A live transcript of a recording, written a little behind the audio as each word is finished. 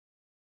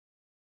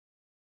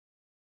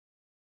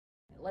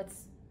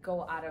let's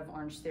go out of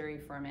Orange Theory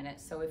for a minute.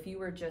 So if you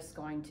were just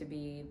going to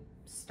be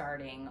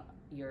starting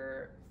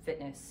your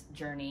fitness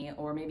journey,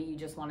 or maybe you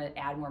just want to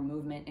add more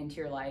movement into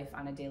your life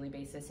on a daily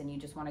basis and you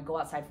just want to go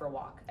outside for a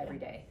walk every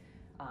day.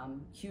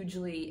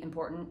 Hugely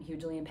important,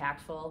 hugely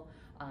impactful,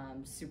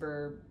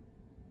 super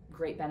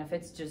great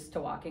benefits just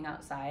to walking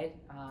outside.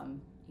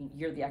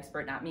 You're the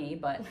expert, not me,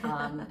 but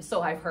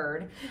so I've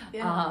heard.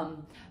 Yeah.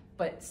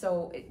 But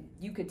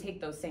you could take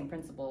those same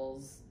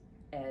principles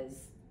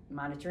as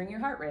monitoring your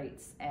heart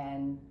rates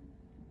and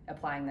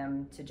applying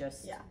them to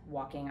just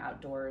walking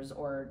outdoors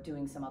or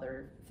doing some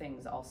other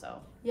things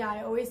also. Yeah,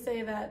 I always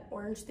say that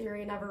Orange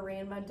Theory never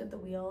reinvented the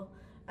wheel.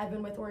 I've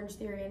been with Orange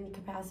Theory in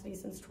capacity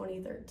since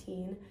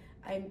 2013.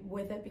 I'm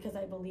with it because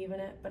I believe in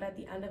it, but at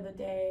the end of the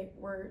day,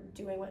 we're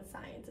doing what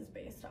science is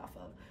based off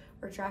of.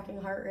 We're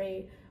tracking heart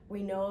rate.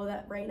 We know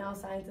that right now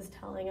science is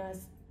telling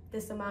us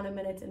this amount of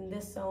minutes in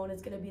this zone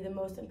is going to be the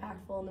most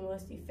impactful and the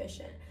most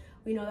efficient.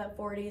 We know that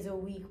 4 days a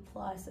week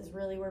plus is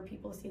really where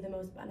people see the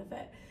most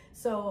benefit.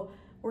 So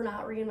we're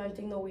not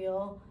reinventing the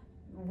wheel.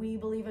 We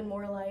believe in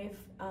more life,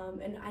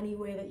 and any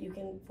way that you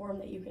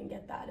can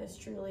get that is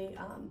truly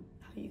how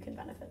you can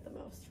benefit the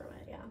most from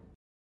it, yeah.